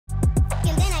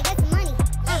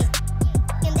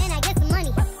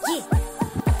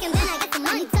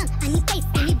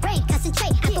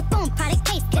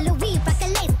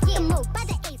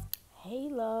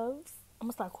I'm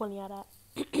gonna start calling y'all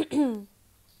that.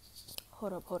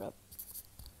 Hold up.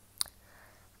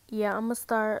 Yeah, I'm gonna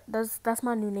start. That's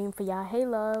my new name for y'all. Hey,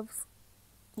 loves.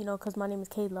 You know, cause my name is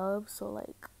Kayy Love. So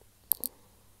like,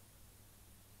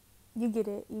 you get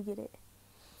it. You get it.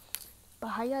 But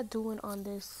how y'all doing on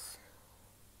this?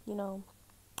 You know,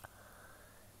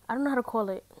 I don't know how to call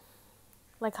it.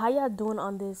 Like, how y'all doing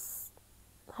on this?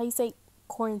 How you say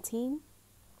quarantine?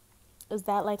 Is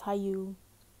that like how you?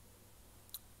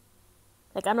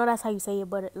 Like, I know that's how you say it,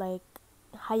 but like,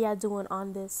 how y'all doing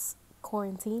on this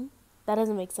quarantine? That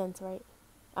doesn't make sense, right?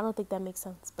 I don't think that makes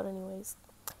sense. But anyways,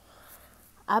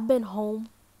 I've been home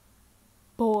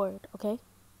bored, okay?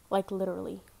 Like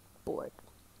literally bored.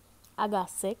 I got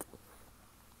sick.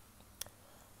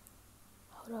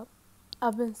 Hold up.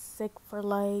 I've been sick for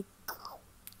like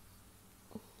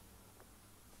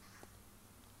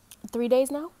 3 days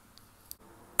now.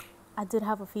 I did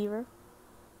have a fever.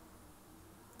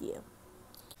 Yeah.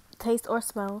 Taste or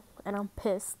smell, and I'm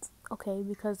pissed, okay?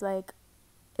 Because like,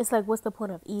 it's like, what's the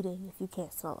point of eating if you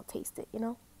can't smell or taste it, you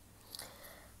know?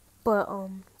 But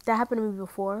that happened to me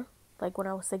before, like when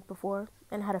I was sick before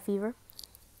and had a fever.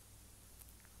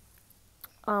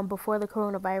 Before the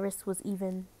coronavirus was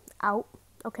even out,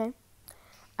 okay?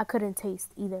 I couldn't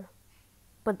taste either.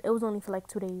 But it was only for like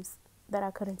 2 days that I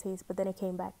couldn't taste, but then it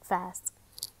came back fast.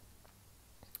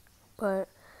 But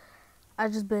I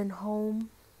just been home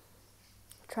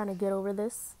trying to get over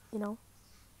this, you know.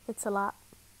 It's a lot.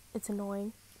 It's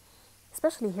annoying.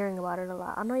 Especially hearing about it a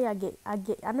lot. I know y'all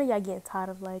getting tired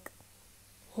of like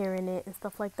hearing it and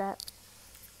stuff like that.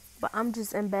 But I'm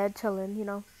just in bed chilling, you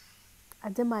know. I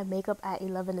did my makeup at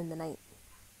 11 in the night.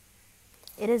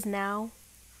 It is now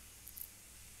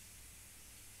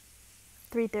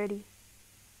 3:30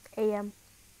 a.m.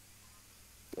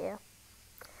 Yeah.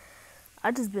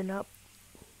 I just been up.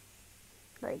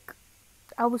 Like,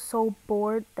 I was so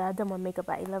bored that I did my makeup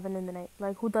at 11 in the night.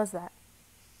 Like, who does that?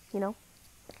 You know?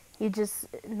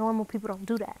 Normal people don't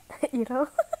do that, you know?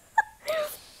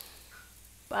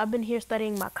 But I've been here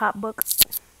studying my cop book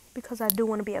because I do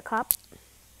want to be a cop.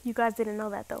 You guys didn't know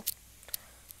that though.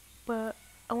 But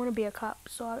I want to be a cop,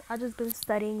 so I just been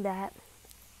studying that.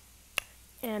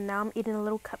 And now I'm eating a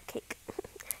little cupcake,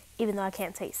 even though I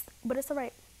can't taste. But it's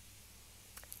alright.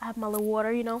 I have my little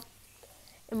water, you know,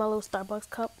 in my little Starbucks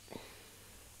cup.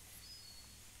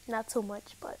 Not too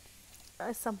much, but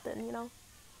it's something, you know.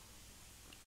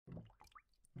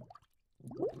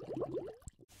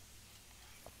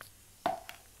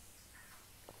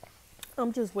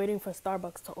 I'm just waiting for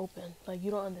Starbucks to open. Like, you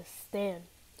don't understand.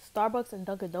 Starbucks and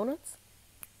Dunkin' Donuts?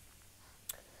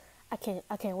 I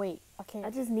can't wait. I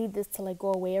just need this to like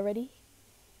go away already.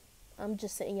 I'm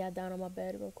just sitting y'all down on my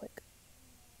bed real quick.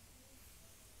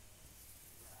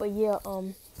 But yeah,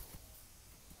 hold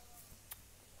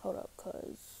up,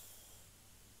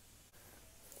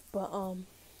 but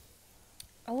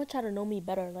I want y'all to know me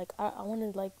better. Like, I want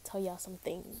to like tell y'all some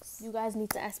things. You guys need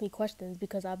to ask me questions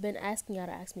because I've been asking y'all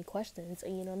to ask me questions,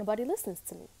 and you know nobody listens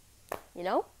to me. You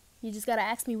know, you just gotta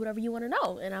ask me whatever you want to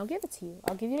know, and I'll give it to you.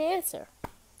 I'll give you the answer.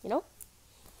 You know.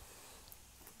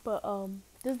 But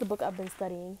this is the book I've been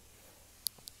studying.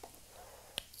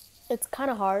 It's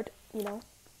kind of hard, you know,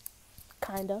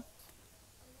 kinda,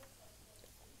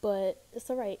 but it's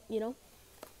alright. You know,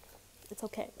 it's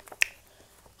okay.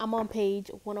 I'm on page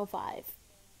 105,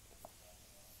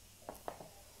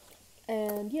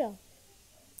 and yeah,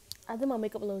 I did my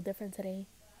makeup a little different today.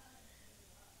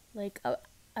 Like,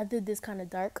 I did this kind of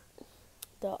dark,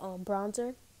 the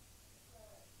bronzer.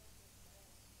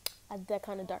 I did that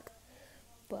kind of dark,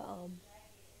 but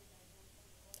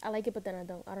I like it, but then I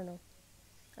don't. I don't know.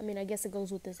 I mean, I guess it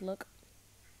goes with this look.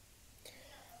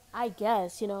 I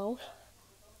guess, you know.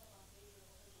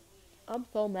 I'm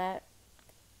so mad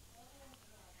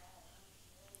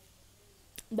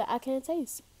that I can't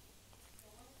taste.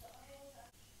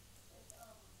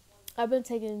 I've been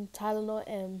taking Tylenol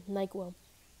and NyQuil.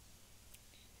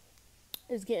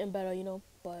 It's getting better, you know,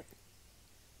 but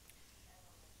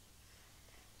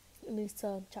it needs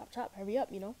to chop chop. Hurry up,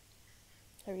 you know.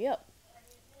 Hurry up.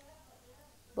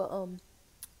 But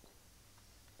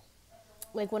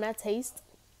like when I taste,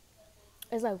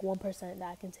 it's like 1% that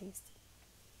I can taste.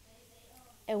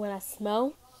 And when I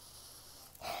smell,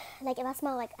 like if I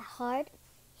smell like hard,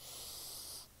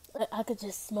 I could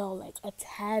just smell like a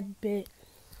tad bit,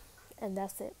 and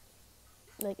that's it.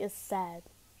 Like, it's sad.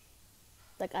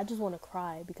 Like, I just want to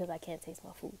cry because I can't taste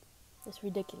my food. It's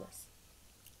ridiculous.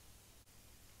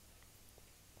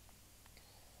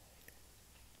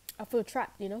 I feel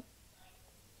trapped, you know?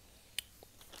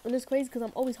 And it's crazy because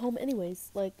I'm always home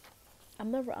anyways. Like,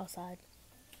 I'm never outside.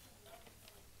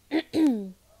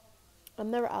 I'm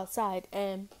never outside,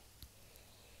 and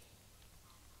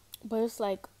but it's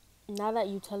like now that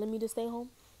you telling me to stay home,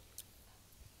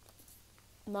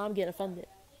 now I'm getting offended.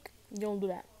 You don't do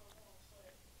that.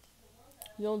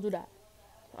 You don't do that.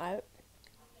 Alright.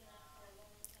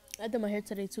 I did my hair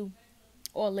today too,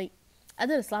 or late. I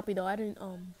did a sloppy though. I didn't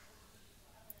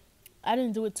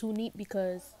do it too neat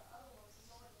because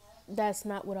that's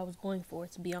not what I was going for.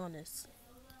 To be honest,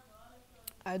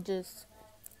 I just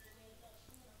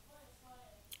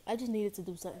I just needed to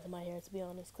do something to my hair. To be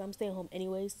honest, because I'm staying home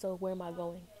anyways. So where am I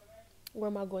going? Where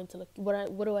am I going to look?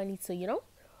 What do I need to?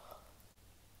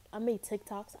 I made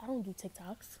TikToks. I don't do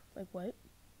TikToks. Like what?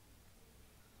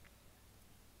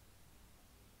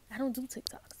 I don't do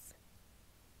TikToks.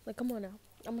 Like come on now.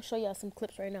 I'm gonna show y'all some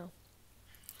clips right now.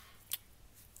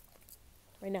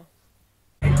 Right now.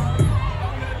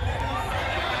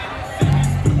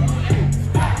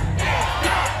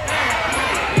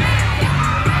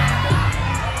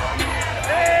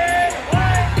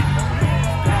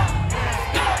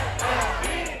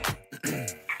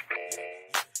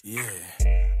 Yeah.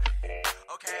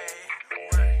 Okay.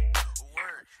 Work.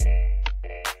 Do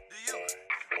you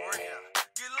work out?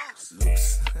 Get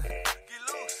loose. Get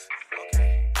loose.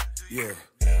 Okay. Yeah.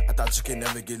 I thought you could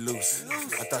never get loose.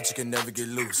 I thought you could never get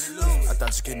loose. I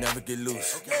thought you could never get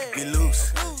loose. Get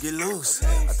loose. Get loose.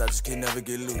 I thought you could never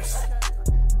get loose.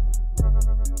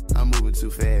 I'm moving too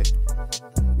fast.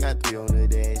 Got 3 on the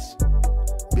dash.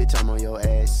 Bitch, I'm on your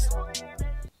ass.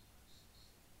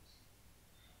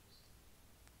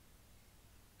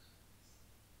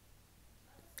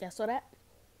 Y'all saw that?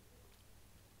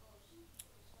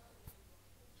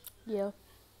 Yeah.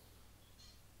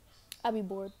 I be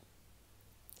bored.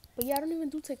 But yeah, I don't even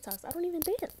do TikToks. I don't even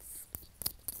dance.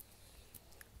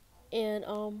 And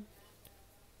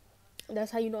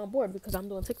that's how you know I'm bored, because I'm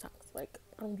doing TikToks. Like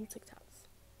I don't do TikToks.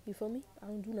 You feel me? I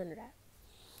don't do none of that.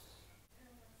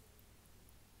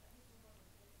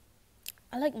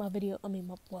 I like my video. I mean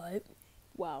my what?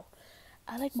 Wow.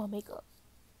 I like my makeup.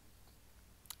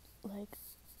 Like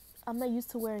I'm not used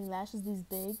to wearing lashes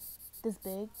this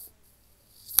big.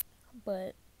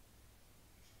 But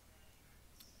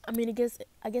I mean,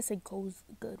 I guess it goes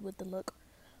good with the look.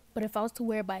 But if I was to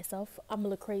wear it by itself, I'm gonna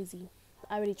look crazy.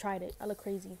 I already tried it. I look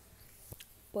crazy.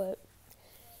 But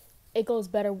it goes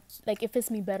better. Like it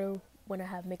fits me better when I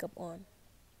have makeup on.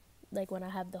 Like when I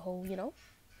have the whole,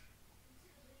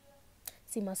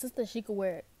 See, my sister, she could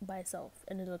wear it by itself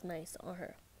and it look nice on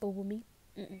her. But with me,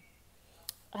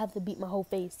 I have to beat my whole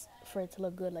face for it to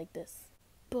look good like this.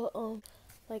 But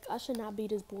like I should not be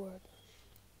this bored.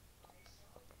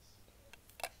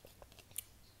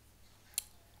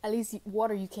 At least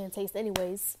water you can't taste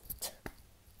anyways.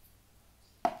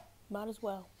 Might as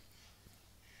well.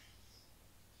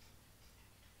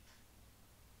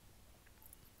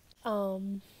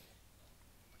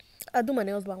 I do my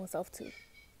nails by myself too.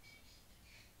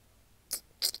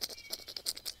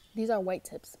 These are white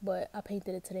tips, but I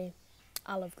painted it today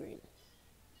olive green.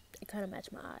 It kind of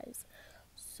matched my eyes.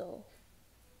 So,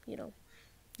 you know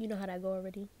how that go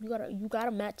already. You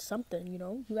gotta match something,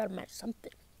 You gotta match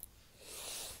something.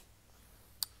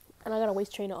 And I got a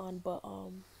waist trainer on, but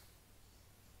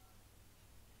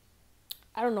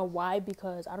I don't know why,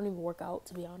 because I don't even work out,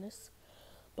 to be honest.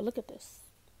 But look at this.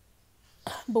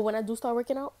 But when I do start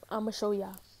working out, I'm gonna show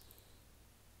y'all.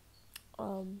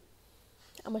 I'm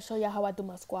gonna show y'all how I do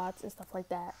my squats and stuff like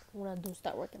that when I do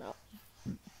start working out.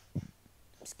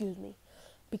 Excuse me,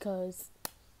 because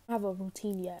I have a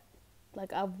routine yet.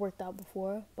 Like I've worked out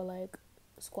before, but like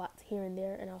squats here and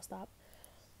there, and I'll stop.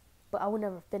 But I would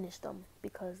never finish them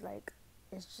because like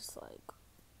it's just like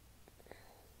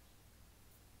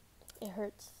it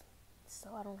hurts. So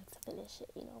I don't like to finish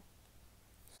it,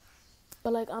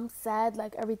 But like I'm sad,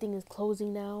 like everything is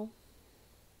closing now.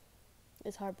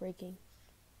 It's heartbreaking.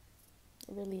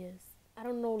 It really is. I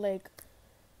don't know like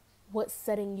what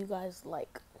setting you guys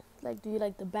like. Like do you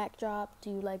like the backdrop? Do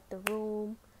you like the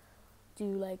room? Do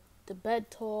you like the bed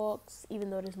talks? Even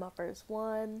though this is my first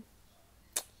one.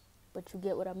 But you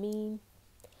get what I mean.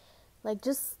 Like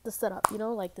just the setup,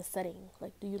 like the setting.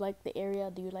 Like do you like the area?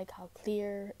 Do you like how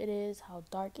clear it is? How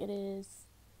dark it is?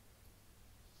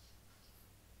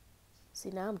 See,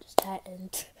 now I'm just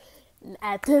chatting.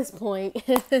 At this point,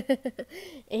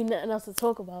 ain't nothing else to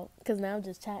talk about, because now I'm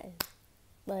just chatting.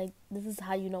 Like, this is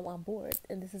how you know I'm bored.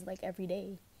 And this is like every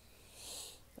day.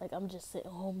 Like, I'm just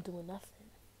sitting home doing nothing.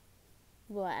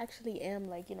 Well, I actually am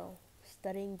like,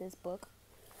 studying this book.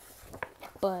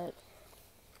 But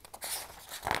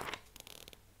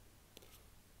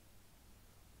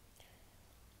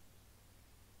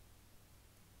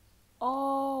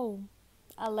oh,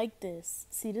 I like this.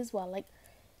 See, this is what I like.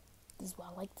 This is why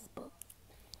I like this book.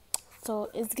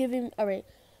 So it's giving, all right,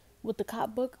 with the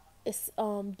cop book, it's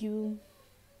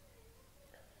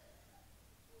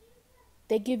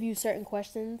they give you certain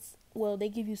questions. Well, they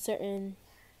give you certain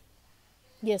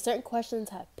questions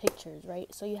have pictures,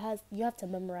 right? So you have to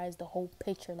memorize the whole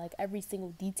picture, like every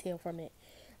single detail from it.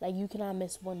 Like you cannot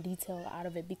miss one detail out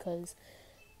of it, because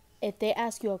if they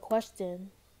ask you a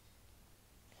question,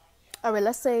 all right,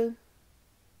 let's say,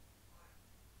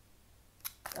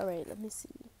 all right, let me see.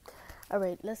 All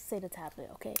right, let's say the tablet,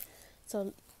 okay?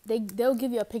 So they'll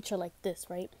give you a picture like this,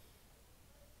 right?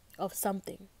 Of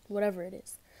something, whatever it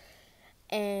is.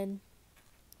 And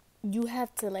you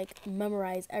have to like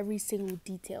memorize every single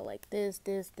detail, like this,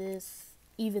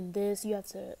 even this. You have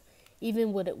to,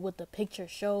 even what the picture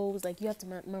shows, like you have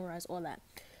to memorize all that.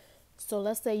 So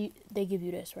let's say they give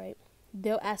you this, right?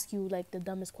 They'll ask you like the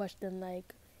dumbest question,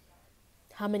 like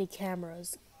how many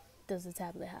cameras does the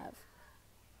tablet have?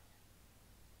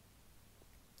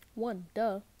 One,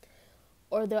 duh.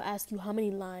 Or they'll ask you how many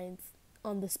lines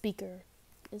on the speaker.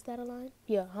 Is that a line?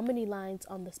 Yeah, how many lines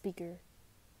on the speaker?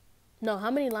 No,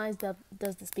 how many lines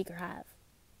does the speaker have?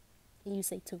 And you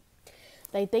say 2.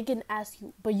 Like they can ask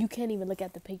you, but you can't even look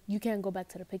at the you can't go back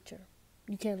to the picture.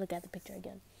 You can't look at the picture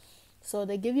again. So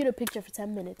they give you the picture for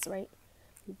 10 minutes, right?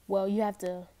 Well, you have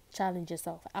to challenge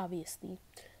yourself, obviously,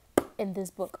 in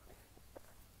this book.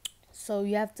 So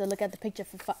you have to look at the picture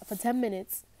for 10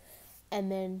 minutes,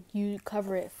 and then you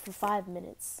cover it for 5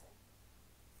 minutes.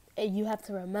 And you have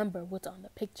to remember what's on the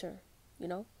picture, you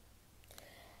know?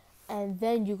 And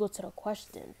then you go to the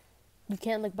question. You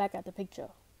can't look back at the picture.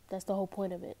 That's the whole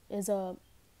point of it. It's a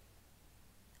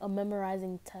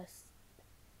memorizing test.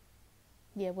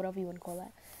 Yeah, whatever you want to call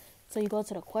that. So you go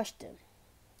to the question,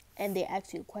 and they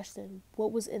ask you a question.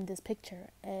 What was in this picture?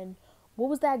 And what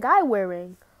was that guy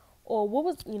wearing? Or what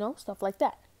was, stuff like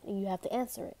that. And you have to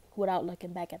answer it without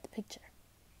looking back at the picture.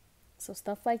 So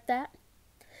stuff like that.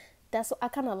 That's what I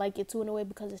kind of like it too, in a way,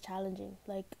 because it's challenging.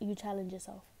 Like, you challenge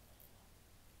yourself.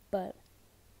 But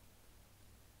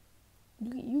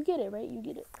you get it, right? You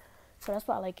get it. So that's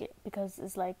why I like it, because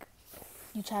it's like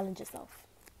you challenge yourself.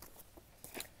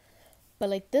 But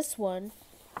like this one,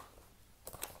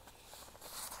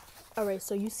 all right,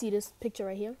 so you see this picture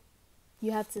right here.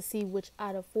 You have to see which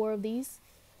out of 4 of these,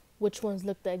 which ones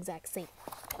look the exact same.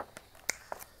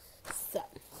 So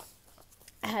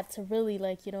I had to really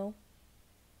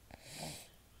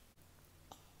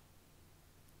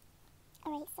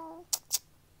Alright, so.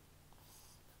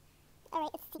 Alright,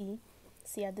 it's.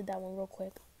 See, I did that one real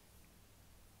quick.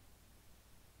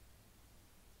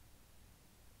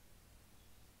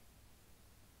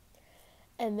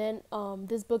 And then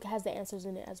this book has the answers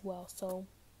in it as well. So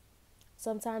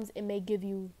sometimes it may give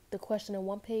you the question on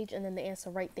one page and then the answer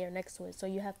right there next to it. So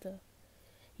you have to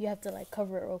like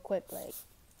cover it real quick. Like,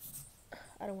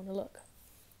 I don't want to look.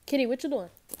 Kitty, what you doing?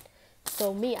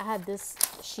 So me, I have this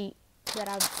sheet that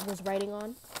I was writing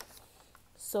on.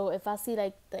 So if I see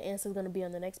like the answer is going to be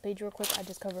on the next page real quick, I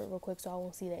just cover it real quick so I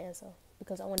won't see the answer.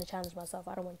 Because I want to challenge myself.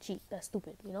 I don't want to cheat. That's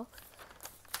stupid,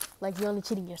 Like, you're only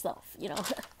cheating yourself,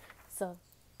 So.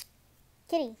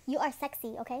 Kitty, you are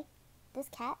sexy, okay? This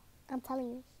cat, I'm telling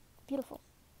you, beautiful.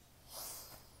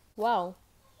 Wow.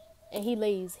 And he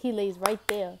lays right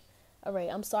there. All right,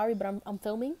 I'm sorry, but I'm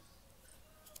filming.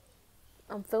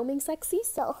 I'm filming sexy,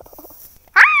 so.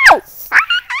 Ow!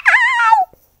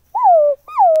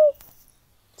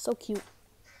 So cute.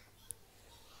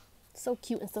 So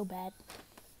cute and so bad.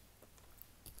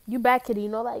 You back, Kitty. You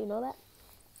know that?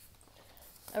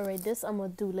 All right, this I'm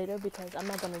going to do later because I'm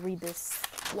not going to read this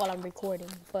while I'm recording.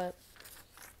 But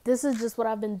this is just what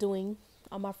I've been doing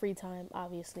on my free time.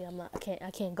 Obviously,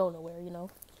 I can't go nowhere,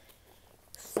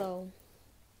 So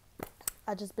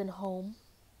I just been home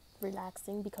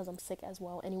relaxing because I'm sick as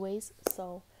well anyways.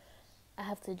 So I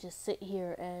have to just sit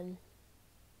here and,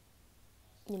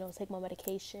 take my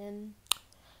medication.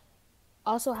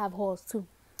 Also have Halls too.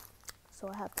 So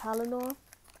I have Tylenol.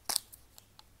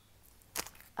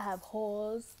 I have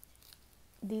Halls.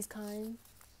 These kind.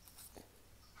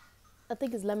 I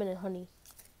think it's lemon and honey.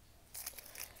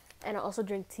 And I also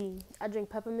drink tea. I drink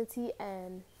peppermint tea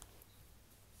and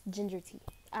ginger tea.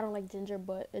 I don't like ginger,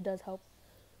 but it does help.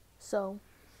 So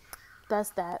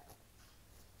that's that.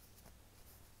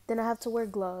 Then I have to wear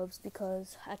gloves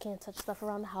because I can't touch stuff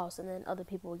around the house and then other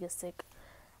people will get sick.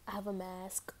 I have a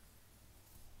mask.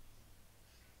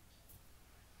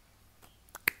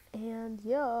 And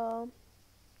yeah.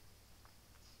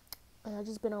 And I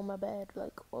just been on my bed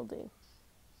like all day.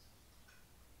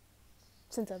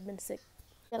 Since I've been sick.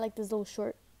 I like this little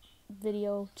short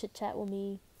video chit chat with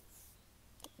me.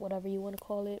 Whatever you want to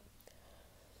call it.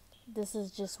 this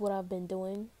is just what I've been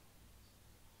doing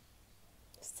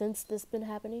since this been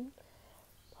happening.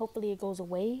 Hopefully it goes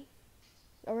away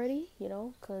already, you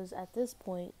know, because at this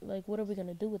point, like, what are we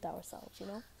gonna do with ourselves, you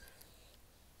know?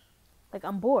 Like,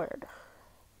 I'm bored,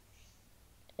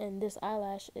 and this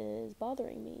eyelash is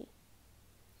bothering me.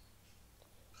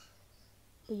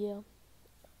 But yeah.